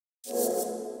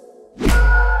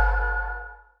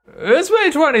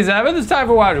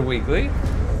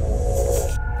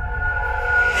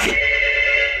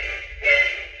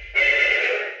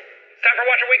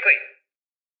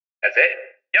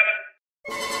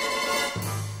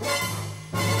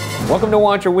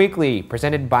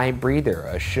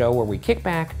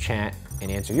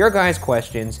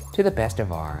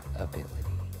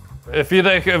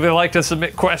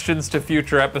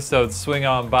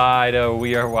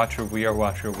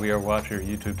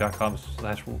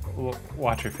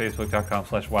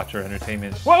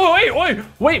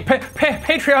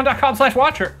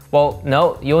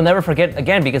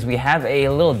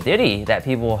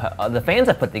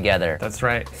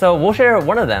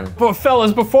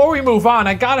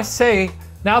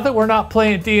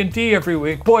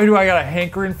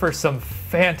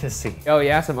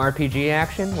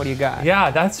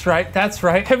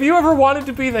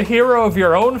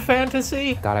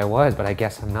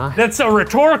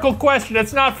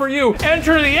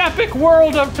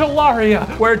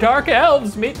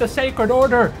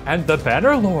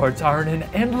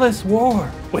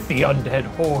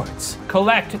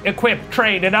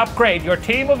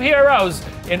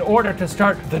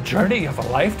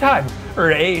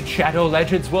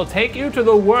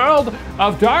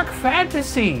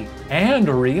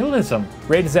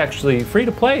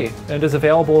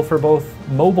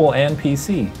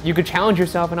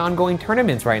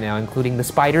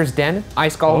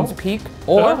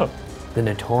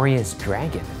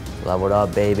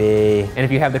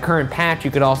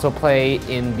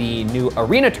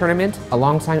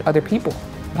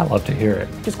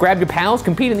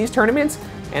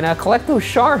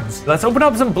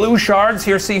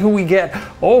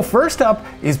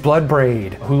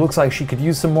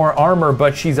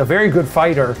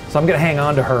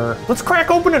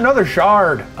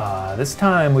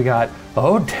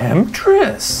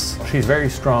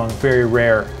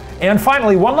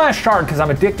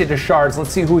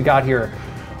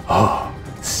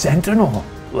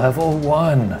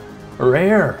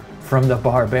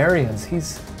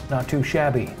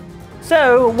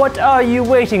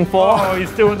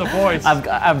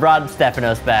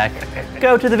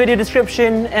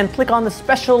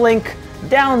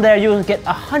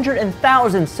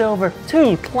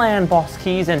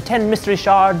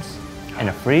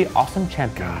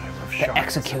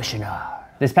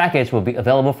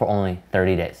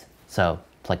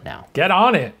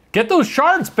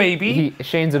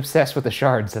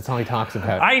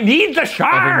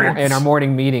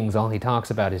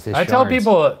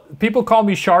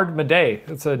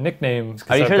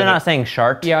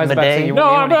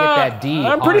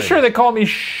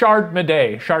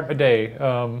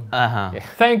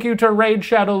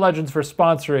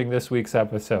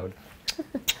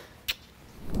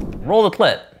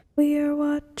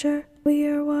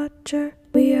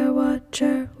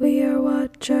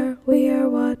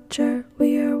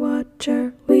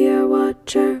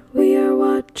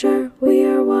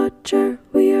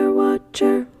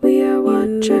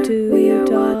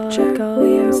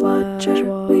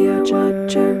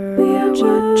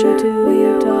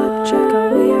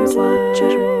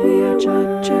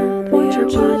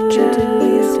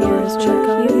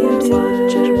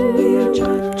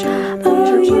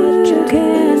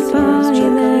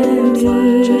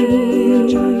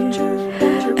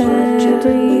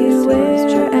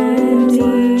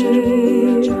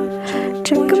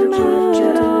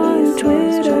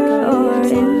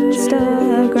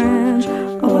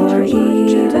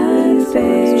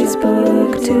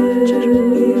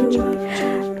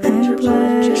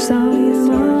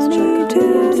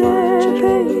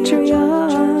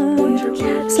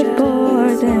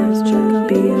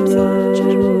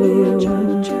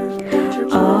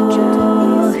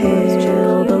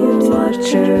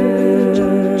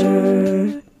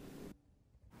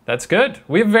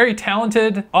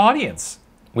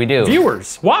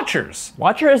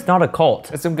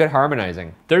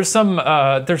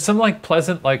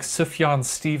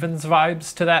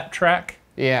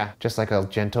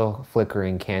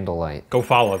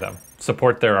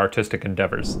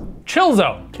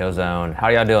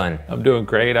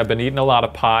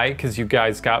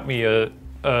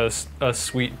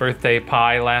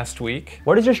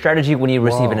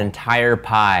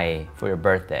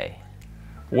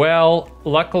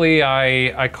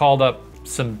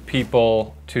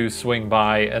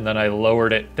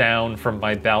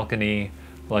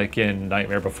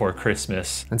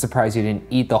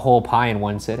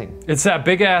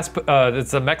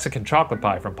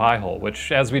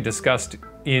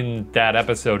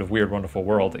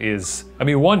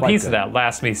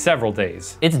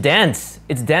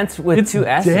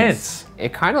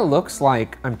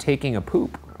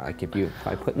Like if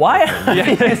I put Why?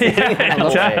 It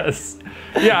does.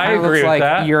 Yeah, I agree looks with like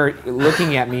that. you're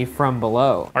looking at me from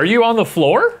below. Are you on the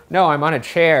floor? No, I'm on a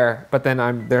chair, but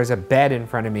then there's a bed in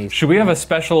front of me. Should we have a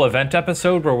special event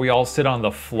episode where we all sit on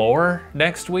the floor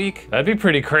next week? That'd be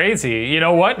pretty crazy. You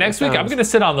know what? Next week I'm gonna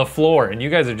sit on the floor and you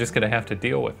guys are just gonna have to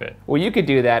deal with it. Well, you could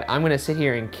do that. I'm gonna sit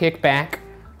here and kick back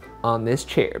on this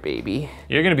chair, baby.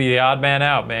 You're gonna be the odd man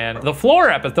out, man. The floor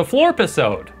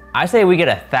episode. I say we get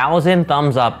 1,000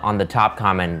 thumbs up on the top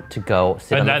comment to go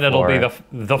sit on the And then floor. it'll be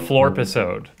the floor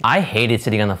episode. I hated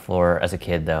sitting on the floor as a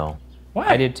kid, though. What?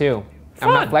 I did too. I'm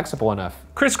Fun. not flexible enough.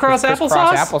 Crisscross Crisscross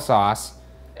applesauce? applesauce.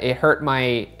 It hurt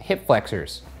my hip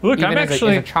flexors. Look, Even I'm as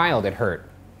actually- as a child, it hurt.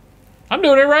 I'm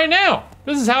doing it right now.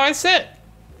 This is how I sit.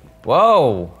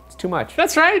 Whoa. It's too much.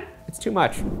 That's right. It's too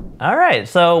much. All right,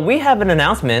 so we have an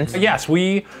announcement. Yes,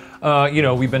 we've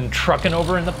been trucking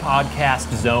over in the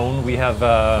podcast zone. We have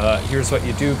Here's What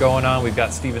You Do going on. We've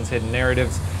got Steven's Hidden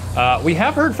Narratives. We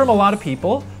have heard from a lot of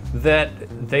people that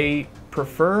they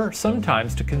prefer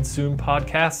sometimes to consume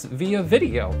podcasts via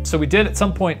video. So we did at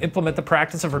some point implement the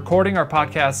practice of recording our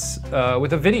podcasts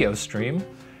with a video stream.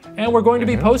 And we're going to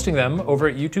be posting them over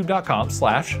at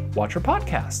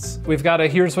youtube.com/watcherpodcasts. We've got a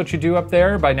Here's What You Do up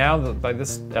there. By now, by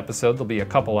this episode, there'll be a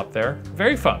couple up there.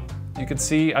 Very fun. You can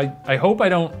see, I hope I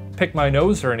don't pick my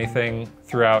nose or anything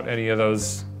throughout any of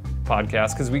those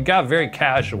podcasts, because we got very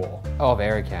casual. Oh,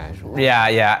 very casual.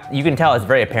 Yeah. You can tell it's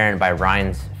very apparent by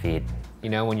Ryan's feed. You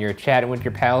know, when you're chatting with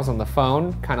your pals on the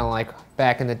phone, kind of like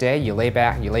back in the day, you lay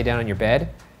down on your bed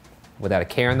without a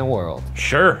care in the world.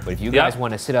 Sure. But if you guys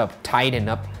want to sit up tight and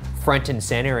up front and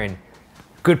center and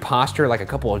good posture like a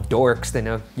couple of dorks,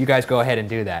 then you guys go ahead and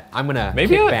do that. I'm gonna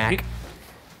kick back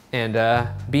and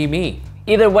be me.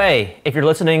 Either way, if you're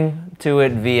listening to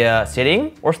it via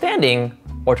sitting or standing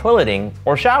or toileting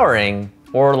or showering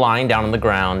or lying down on the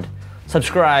ground,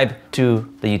 subscribe to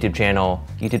the YouTube channel,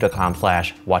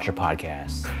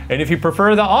 youtube.com/watcherpodcasts. And if you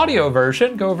prefer the audio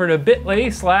version, go over to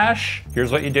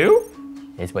bit.ly/Here's What You Do.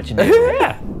 Is what you do.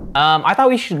 Yeah. I thought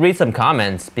we should read some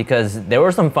comments because there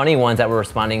were some funny ones that were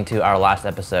responding to our last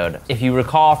episode. If you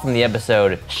recall from the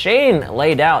episode, Shane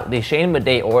laid out the Shane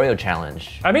Madej Oreo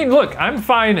challenge. I mean, look, I'm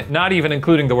fine not even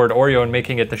including the word Oreo and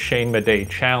making it the Shane Madej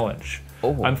challenge.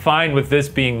 Oh. I'm fine with this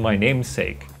being my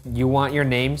namesake. You want your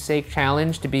namesake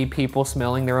challenge to be people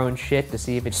smelling their own shit to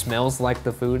see if it smells like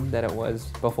the food that it was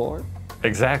before?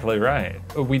 Exactly right.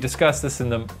 We discussed this in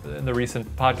the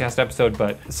recent podcast episode,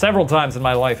 but several times in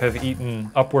my life have eaten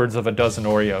upwards of a dozen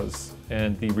Oreos,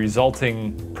 and the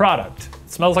resulting product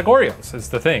smells like Oreos is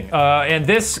the thing. And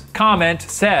this comment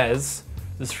says,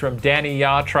 this is from Danny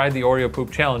Ya, tried the Oreo poop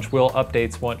challenge, will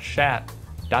updates once shat, ...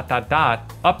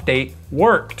 update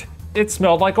worked. It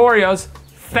smelled like Oreos.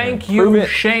 Thank you, Prove it.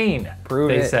 Shane. Prove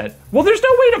they it. said. Well, there's no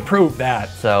way to prove that.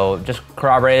 So just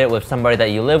corroborate it with somebody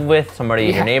that you live with, somebody,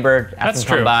 your neighbor, ask That's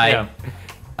them to come true.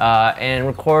 by, and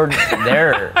record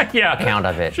their Yeah. account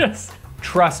of it. Just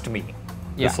trust me.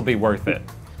 Yeah. This will be worth it.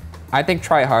 I think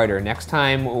try harder. Next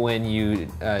time when you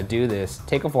do this,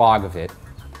 take a vlog of it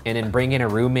and then bring in a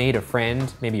roommate, a friend,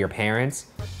 maybe your parents.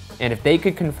 And if they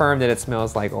could confirm that it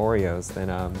smells like Oreos, then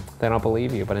I'll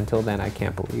believe you. But until then, I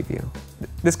can't believe you.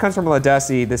 This comes from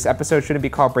Ladussi. This episode shouldn't be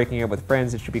called Breaking Up with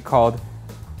Friends. It should be called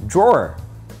Drawer.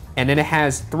 And then it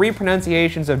has 3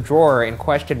 pronunciations of drawer in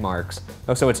question marks.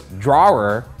 Oh, so it's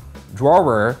drawer,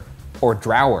 drawer, or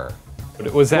drower.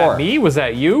 Was that Drawer. me? Was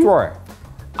that you? Drawer.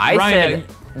 I Ryan,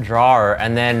 said drawer,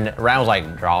 and then Ryan was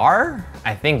like, drawer?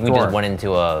 I think we Drawer. just went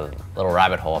into a little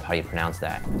rabbit hole of how you pronounce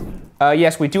that.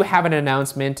 Yes, we do have an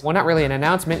announcement. Well, not really an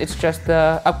announcement, it's just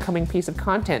the upcoming piece of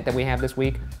content that we have this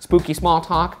week. Spooky Small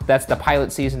Talk, that's the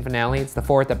pilot season finale. It's the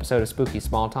 4th episode of Spooky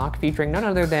Small Talk, featuring none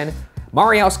other than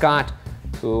Marielle Scott,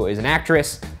 who is an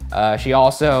actress. She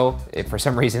also, for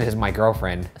some reason, is my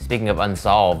girlfriend. Speaking of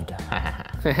unsolved,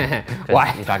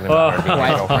 Why? You're talking about her being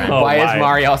your girlfriend. Why is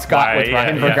Marielle Scott Why? with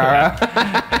Ryan Yeah, Bergara?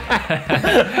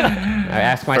 I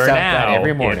ask For myself that now,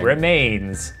 every it morning.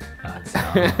 remains.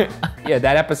 Yeah,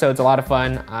 that episode's a lot of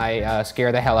fun. I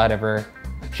scare the hell out of her.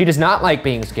 She does not like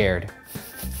being scared.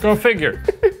 Go figure.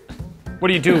 What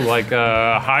do you do? Like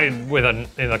hide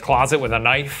in a closet with a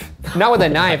knife? Not with a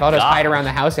knife. I'll just hide around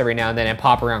the house every now and then and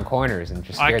pop around corners and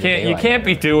just scare I the can't. You daylight can't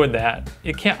be doing that.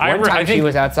 You can't. One time I think she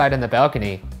was outside on the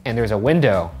balcony and there's a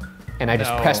window and I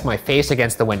just No. pressed my face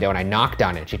against the window and I knocked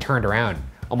on it. She turned around,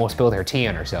 almost spilled her tea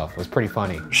on herself. It was pretty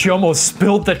funny. she almost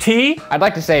spilled the tea. I'd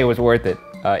like to say it was worth it.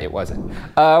 It wasn't.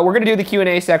 We're gonna do the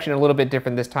Q&A section a little bit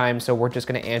different this time, so we're just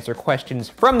gonna answer questions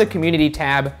from the community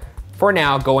tab for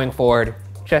now going forward,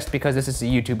 just because this is a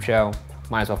YouTube show,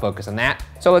 might as well focus on that.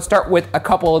 So let's start with a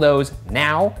couple of those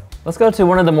now. Let's go to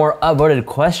one of the more upvoted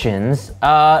questions.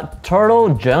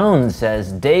 Turtle Jones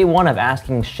says, day one of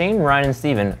asking Shane, Ryan, and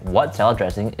Steven what salad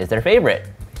dressing is their favorite.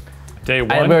 Day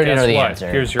one, I already know the what? answer.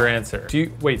 Here's your answer.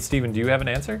 Wait, Steven, do you have an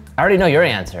answer? I already know your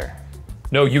answer.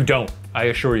 No, you don't, I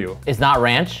assure you. It's not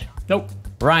ranch? Nope.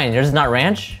 Ryan, yours is not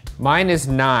ranch? Mine is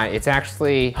not. It's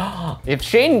actually, if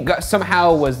Shane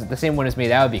somehow was the same one as me,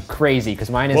 that would be crazy, because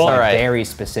mine is very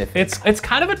specific. It's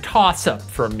kind of a toss-up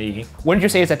for me. Wouldn't you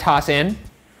say it's a toss in?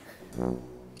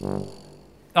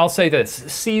 I'll say this,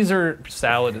 Caesar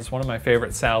salad is one of my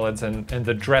favorite salads, and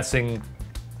the dressing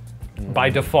by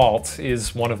default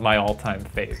is one of my all-time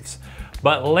faves.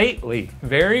 But lately,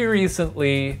 very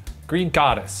recently, Green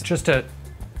Goddess, just a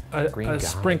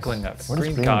sprinkling of What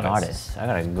is Green Goddess? I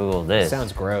gotta Google this.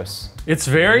 Sounds gross. It's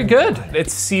very good.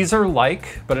 It's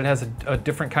Caesar-like, but it has a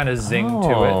different kind of zing to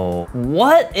it.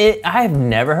 What? I've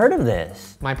never heard of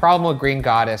this. My problem with Green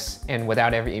Goddess, and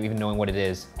without even knowing what it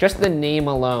is, just the name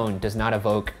alone does not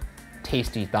evoke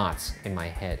tasty thoughts in my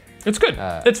head. It's good.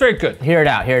 It's very good. Hear it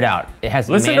out, hear it out. It has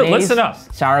Listen up.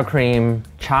 sour cream,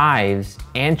 chives,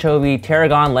 anchovy,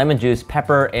 tarragon, lemon juice,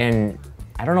 pepper, and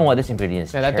I don't know what this ingredient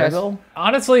is. Yeah, that does.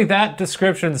 Honestly, that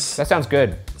description That sounds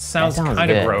good. sounds sounds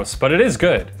kind of good. gross, but it is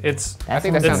good. I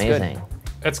think that sounds amazing. good.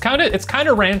 It's kind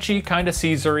of ranchy, kind of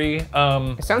Caesar-y.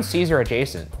 It sounds Caesar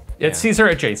adjacent. It's Caesar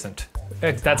adjacent.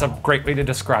 That's a great way to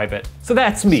describe it. So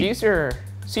that's me.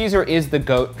 Caesar is the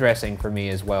goat dressing for me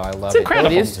as well. I love it.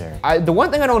 Incredible. It is, the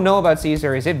one thing I don't know about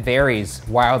Caesar is it varies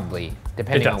wildly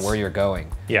depending on where you're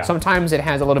going. Yeah. Sometimes it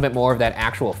has a little bit more of that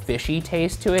actual fishy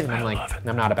taste to it, and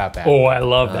I'm not about that. Oh, I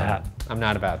love that. I'm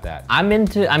not about that. I mean,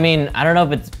 I don't know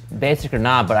if it's basic or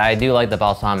not, but I do like the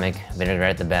balsamic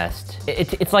vinaigrette the best.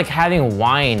 It's like having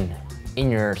wine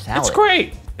in your salad. It's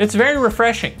great. It's very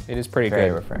refreshing. It is pretty Very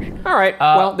good. refreshing. All right,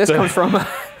 well, this comes from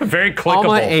Very clickable.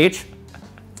 Alma H.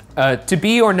 To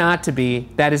be or not to be,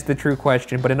 that is the true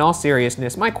question, but in all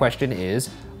seriousness, my question is,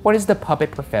 what is the puppet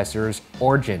professor's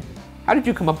origin? How did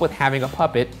you come up with having a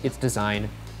puppet, its design,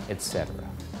 etc.?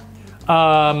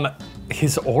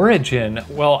 His origin,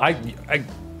 well,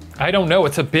 I don't know.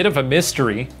 It's a bit of a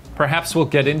mystery. Perhaps we'll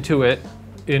get into it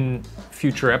in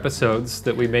future episodes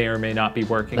that we may or may not be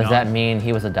working on. Does that mean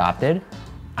he was adopted?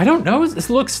 I don't know.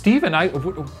 Look, Steven,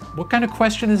 what kind of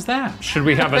question is that? Should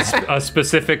we have a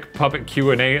specific puppet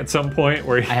Q&A at some point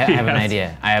where I have an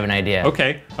idea. I have an idea.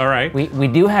 Okay, all right. We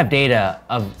do have data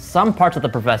of some parts of the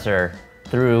professor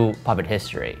through puppet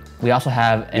history. We also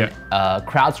have a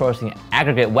crowdsourcing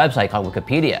aggregate website called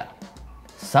Wikipedia.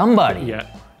 Somebody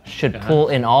should pull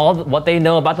in all what they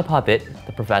know about the puppet,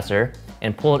 the professor,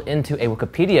 and pull it into a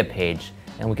Wikipedia page,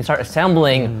 and we can start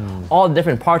assembling all the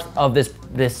different parts of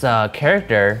this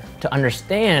character to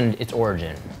understand its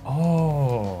origin.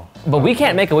 Oh. But we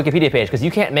can't make a Wikipedia page because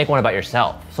you can't make one about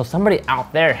yourself. So somebody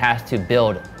out there has to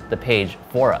build the page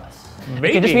for us. Maybe.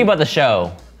 It can just be about the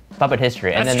show, puppet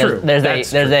history, and That's then true.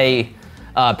 there's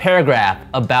a paragraph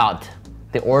about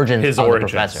the origins His of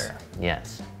origins. the professor.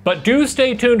 Yes. But do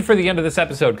stay tuned for the end of this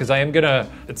episode, because I am gonna,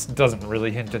 it doesn't really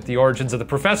hint at the origins of the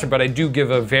professor, but I do give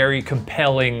a very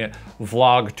compelling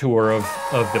vlog tour of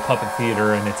the puppet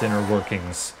theater and its inner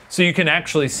workings. So you can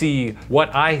actually see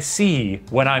what I see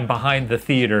when I'm behind the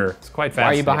theater. It's quite fascinating.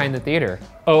 Why are you behind the theater?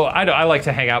 Oh, I like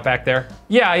to hang out back there.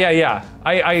 Yeah.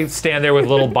 I stand there with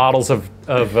little bottles of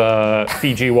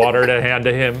Fiji water to hand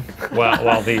to him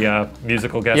while the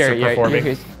musical guests are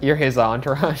performing. You're his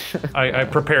entourage. I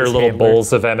prepare little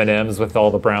bowls of M&Ms with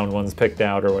all the brown ones picked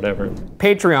out or whatever.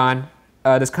 Patreon,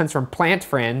 this comes from Plant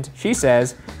Friend. She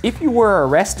says, if you were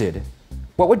arrested,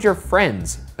 what would your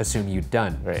friends assume you'd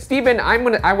done? Right. Steven, I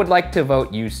would like to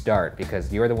vote you start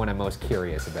because you're the one I'm most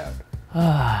curious about.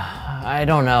 I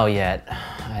don't know yet.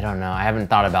 I don't know. I haven't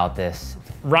thought about this.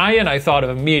 Ryan, I thought of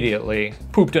immediately,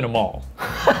 pooped in a mall.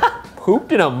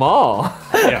 Pooped in a mall?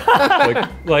 Yeah,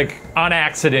 like on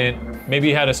accident. Maybe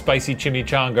he had a spicy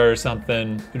chimichanga or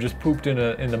something. He just pooped in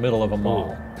the middle of a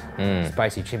mall.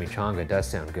 Spicy chimichanga does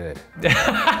sound good.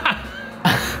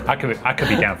 I could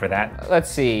be down for that. Let's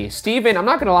see, Steven, I'm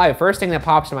not gonna lie, the first thing that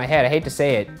pops in my head, I hate to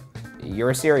say it, you're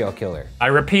a serial killer. I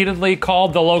repeatedly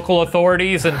called the local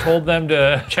authorities and told them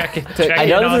to check in I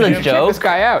know on this is a him. joke. Check this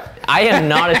guy out. I am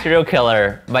not a serial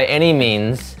killer by any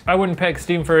means. I wouldn't peg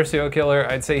Steven for a serial killer.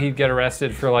 I'd say he'd get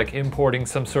arrested for like importing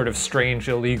some sort of strange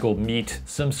illegal meat,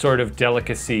 some sort of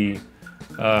delicacy,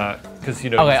 because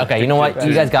you know. Okay, you know what?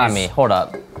 You guys got me. Hold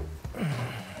up.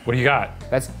 What do you got?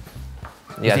 Is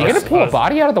he Yeah, gonna pull a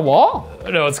body out of the wall?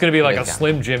 No, it's gonna be like a Yeah.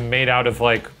 Slim Jim made out of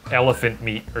like elephant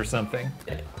meat or something.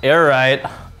 You're right.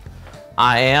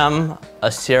 I am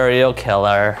a serial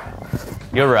killer.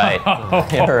 You're right.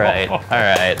 You're right. All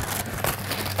right.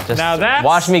 Now that's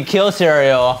watch me kill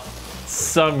cereal.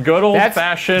 some good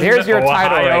old-fashioned there's your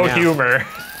title Ohio right now. humor.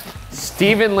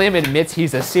 Steven Lim admits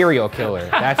he's a serial killer.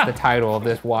 That's the title of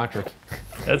this watcher.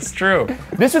 That's true.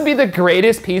 This would be the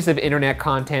greatest piece of internet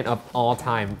content of all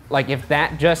time. Like if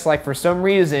that just like for some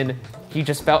reason, he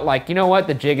just felt like, you know what,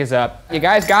 the jig is up. You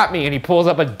guys got me, and he pulls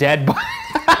up a dead body,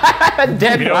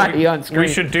 body on screen. We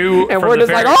should do, and we're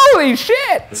just like, holy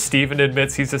shit! Steven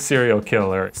admits he's a serial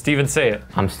killer. Steven, say it.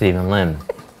 I'm Steven Lim,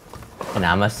 and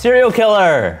I'm a serial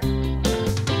killer.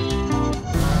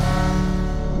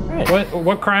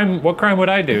 What crime would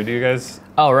I do? Do you guys?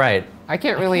 Oh, right. I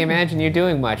can't really imagine you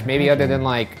doing much, maybe other than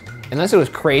like, unless it was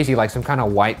crazy, like some kind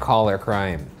of white collar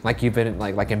crime. Like you've been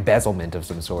like embezzlement of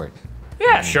some sort.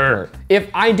 Yeah, sure.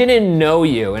 If I didn't know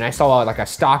you and I saw like a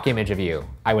stock image of you,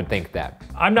 I would think that.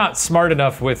 I'm not smart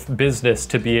enough with business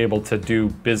to be able to do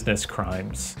business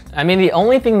crimes. I mean, the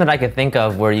only thing that I could think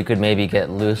of where you could maybe get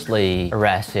loosely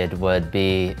arrested would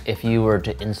be if you were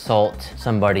to insult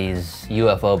somebody's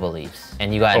UFO beliefs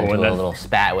and you got into a little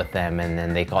spat with them and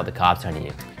then they called the cops on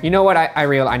you. You know what,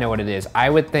 I know what it is.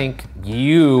 I would think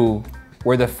you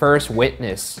were the first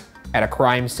witness at a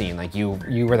crime scene. Like you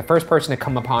were the first person to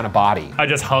come upon a body. I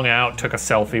just hung out, took a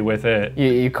selfie with it.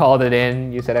 You called it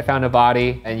in, you said, I found a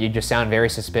body, and you just sound very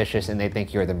suspicious and they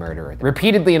think you're the murderer.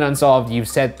 Repeatedly in Unsolved, you've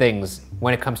said things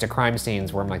when it comes to crime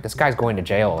scenes where I'm like, this guy's going to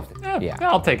jail. Yeah,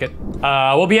 I'll take it.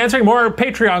 We'll be answering more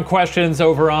Patreon questions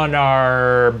over on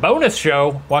our bonus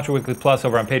show, Watcher Weekly Plus,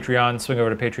 over on Patreon. Swing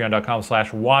over to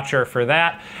patreon.com/watcher for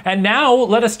that. And now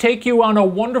let us take you on a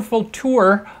wonderful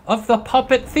tour of the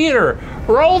Puppet Theater.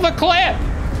 Roll the clip.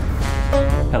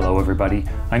 Hello, everybody.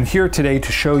 I'm here today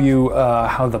to show you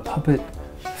how the Puppet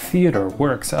Theater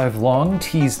works. I've long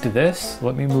teased this.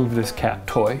 Let me move this cat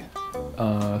toy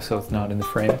so it's not in the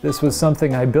frame. This was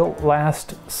something I built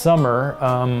last summer,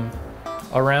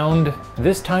 around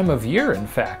this time of year, in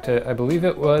fact. I believe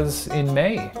it was in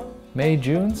May,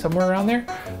 June, somewhere around there.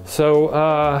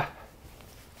 So,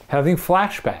 having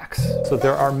flashbacks. So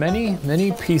there are many,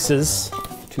 many pieces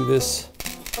to this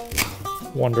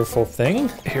wonderful thing.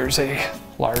 Here's a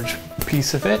large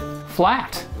piece of it,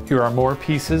 flat. Here are more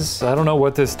pieces. I don't know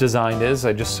what this design is.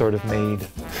 I just sort of made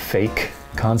fake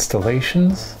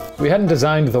constellations. We hadn't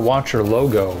designed the Watcher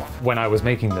logo when I was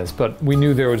making this, but we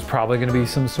knew there was probably gonna be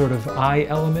some sort of eye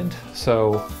element.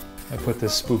 So I put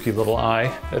this spooky little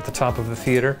eye at the top of the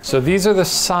theater. So these are the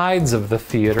sides of the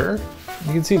theater.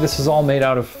 You can see this is all made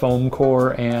out of foam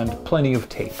core and plenty of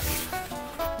tape.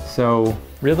 So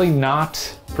really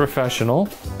not professional.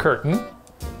 Curtain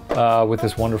with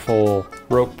this wonderful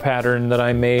rope pattern that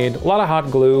I made. A lot of hot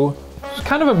glue. It's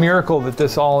kind of a miracle that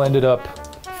this all ended up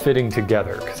fitting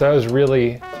together, because I was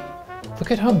really,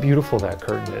 look at how beautiful that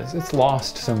curtain is. It's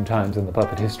lost sometimes in the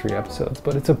Puppet History episodes,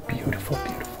 but it's a beautiful,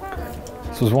 beautiful curtain.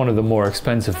 This was one of the more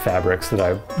expensive fabrics that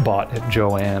I bought at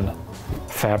Joann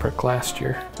Fabric last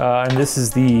year. And this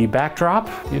is the backdrop.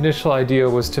 The initial idea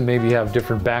was to maybe have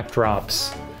different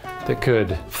backdrops that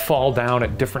could fall down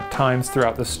at different times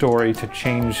throughout the story to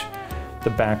change the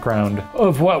background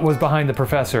of what was behind the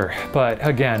professor. But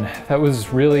again, that was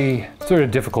really sort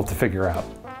of difficult to figure out.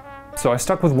 So I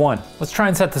stuck with one. Let's try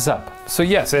and set this up. So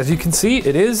yes, as you can see,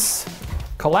 it is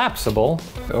collapsible.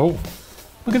 Oh,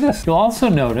 look at this. You'll also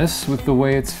notice with the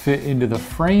way it's fit into the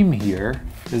frame here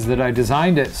is that I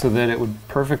designed it so that it would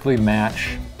perfectly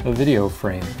match a video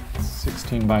frame.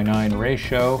 16:9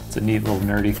 ratio. It's a neat little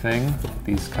nerdy thing.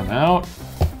 These come out.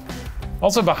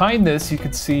 Also behind this, you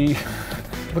could see,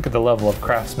 look at the level of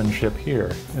craftsmanship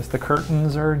here, as the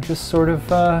curtains are just sort of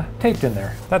taped in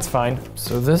there. That's fine.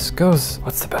 So this goes,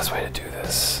 what's the best way to do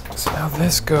this? So now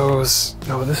this goes,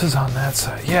 oh, this is on that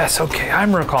side. Yes, okay,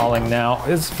 I'm recalling now.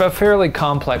 It's a fairly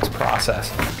complex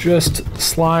process. Just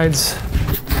slides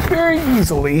very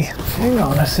easily. Hang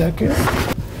on a second.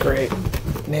 Great,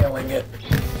 nailing it.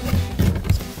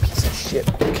 Piece of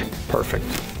shit. Okay, perfect.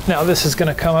 Now this is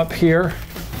gonna come up here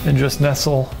and just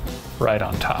nestle right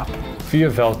on top via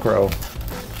Velcro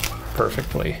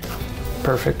perfectly.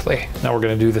 Now we're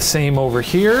gonna do the same over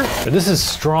here. This is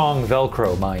strong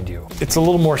Velcro, mind you. It's a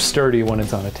little more sturdy when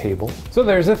it's on a table. So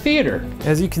there's a theater.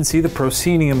 As you can see, the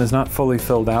proscenium is not fully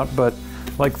filled out, but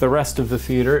like the rest of the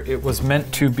theater, it was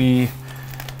meant to be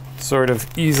sort of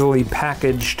easily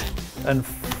packaged and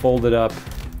folded up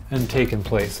and taken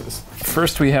places.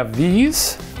 First we have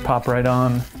these, pop right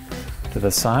on to the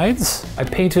sides. I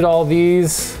painted all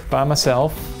these by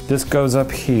myself. This goes up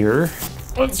here.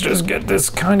 Let's just get this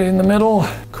kind of in the middle.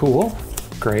 Cool,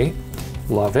 great,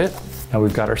 love it. Now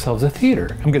we've got ourselves a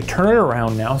theater. I'm gonna turn it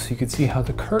around now so you can see how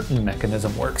the curtain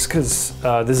mechanism works, because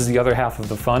this is the other half of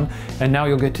the fun. And now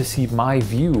you'll get to see my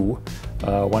view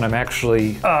when I'm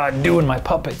actually doing my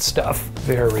puppet stuff.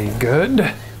 Very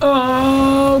good.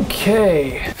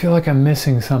 Okay, I feel like I'm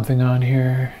missing something on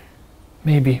here.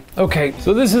 Maybe. Okay,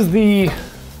 so this is the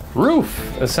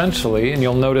roof, essentially, and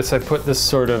you'll notice I put this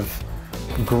sort of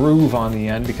groove on the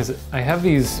end because I have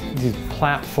these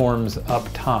platforms up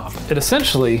top. It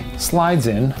essentially slides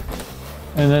in,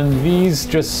 and then these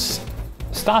just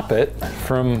stop it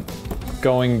from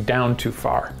going down too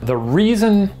far. The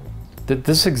reason that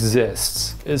this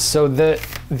exists is so that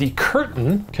the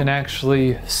curtain can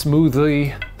actually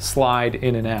smoothly slide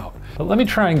in and out. But let me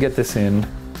try and get this in.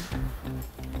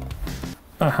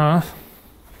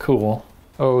 Cool.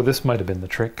 Oh, this might have been the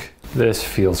trick. This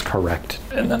feels correct.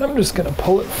 And then I'm just gonna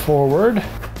pull it forward.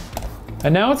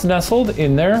 And now it's nestled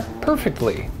in there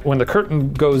perfectly. When the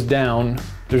curtain goes down,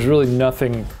 there's really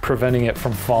nothing preventing it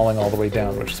from falling all the way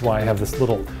down, which is why I have this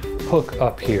little hook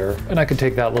up here. And I could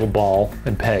take that little ball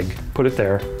and peg, put it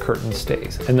there, curtain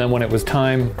stays. And then when it was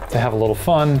time to have a little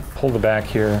fun, pull the back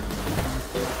here,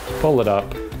 pull it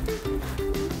up,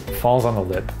 falls on the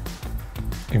lip.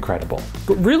 Incredible.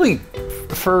 But really,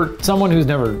 for someone who's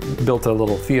never built a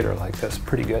little theater like this,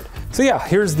 pretty good. So yeah,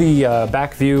 here's the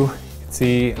back view. You can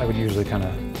see I would usually kind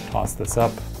of toss this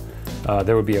up.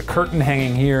 There would be a curtain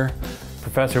hanging here.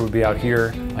 Professor would be out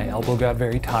here. My elbow got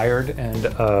very tired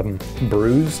and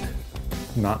bruised.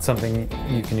 Not something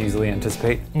you can easily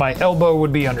anticipate. My elbow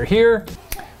would be under here.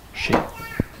 Shit.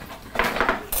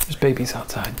 There's babies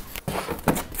outside.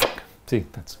 See,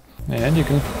 that's, and you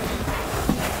can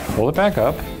pull it back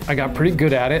up. I got pretty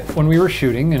good at it when we were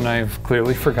shooting, and I've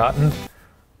clearly forgotten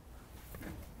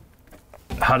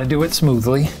how to do it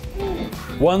smoothly.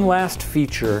 One last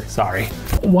feature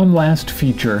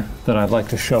that I'd like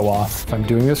to show off, if I'm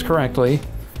doing this correctly.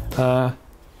 Okay,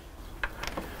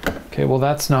 well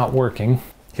that's not working.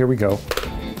 Here we go.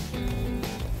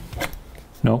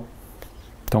 No,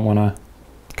 don't wanna,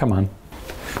 come on.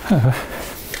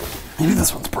 Maybe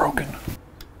this one's broken.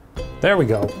 There we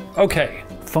go, okay.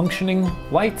 Functioning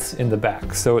lights in the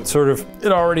back. So it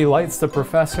already lights the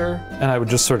professor, and I would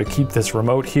just sort of keep this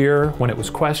remote here when it was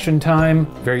question time.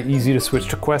 Very easy to switch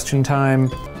to question time.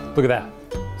 Look at that.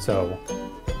 So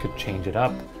you could change it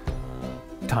up.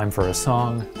 Time for a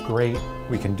song, great,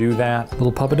 we can do that.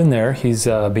 Little puppet in there, he's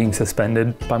being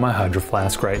suspended by my hydro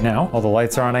flask right now. All the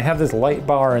lights are on. I have this light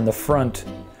bar in the front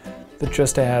that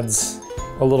just adds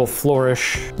a little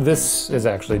flourish. This is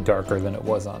actually darker than it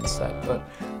was on set, but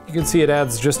you can see it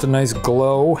adds just a nice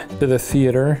glow to the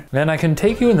theater. Then I can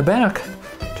take you in the back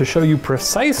to show you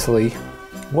precisely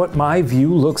what my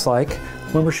view looks like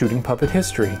when we're shooting puppet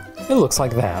history. It looks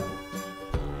like that.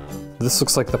 This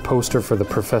looks like the poster for the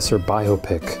Professor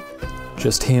biopic.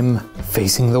 Just him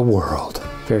facing the world.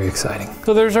 Very exciting.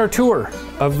 So there's our tour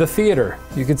of the theater.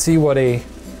 You can see what a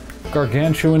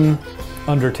gargantuan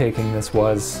undertaking this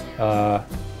was.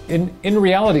 In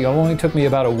reality, it only took me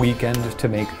about a weekend to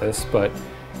make this, but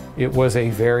it was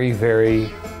a very, very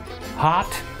hot,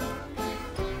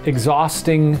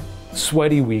 exhausting,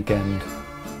 sweaty weekend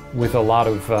with a lot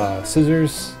of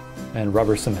scissors and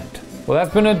rubber cement. Well,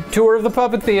 that's been a tour of the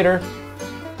Puppet Theater.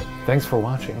 Thanks for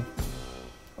watching.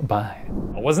 Bye.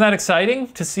 Wasn't that exciting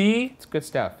to see? It's good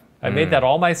stuff. I made that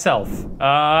all myself.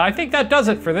 I think that does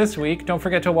it for this week. Don't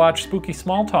forget to watch Spooky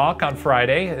Small Talk on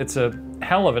Friday. It's a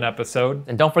hell of an episode.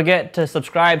 And don't forget to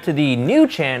subscribe to the new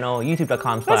channel,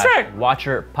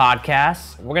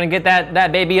 youtube.com/WatcherPodcasts. We're gonna get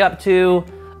that baby up to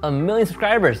 1 million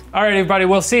subscribers. All right, everybody,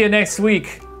 we'll see you next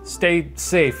week. Stay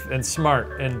safe and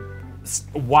smart and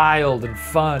wild and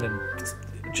fun and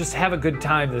just have a good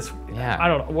time this. Yeah. I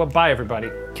don't know. Well, bye,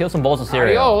 everybody. Kill some bowls of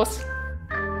cereal. Adios.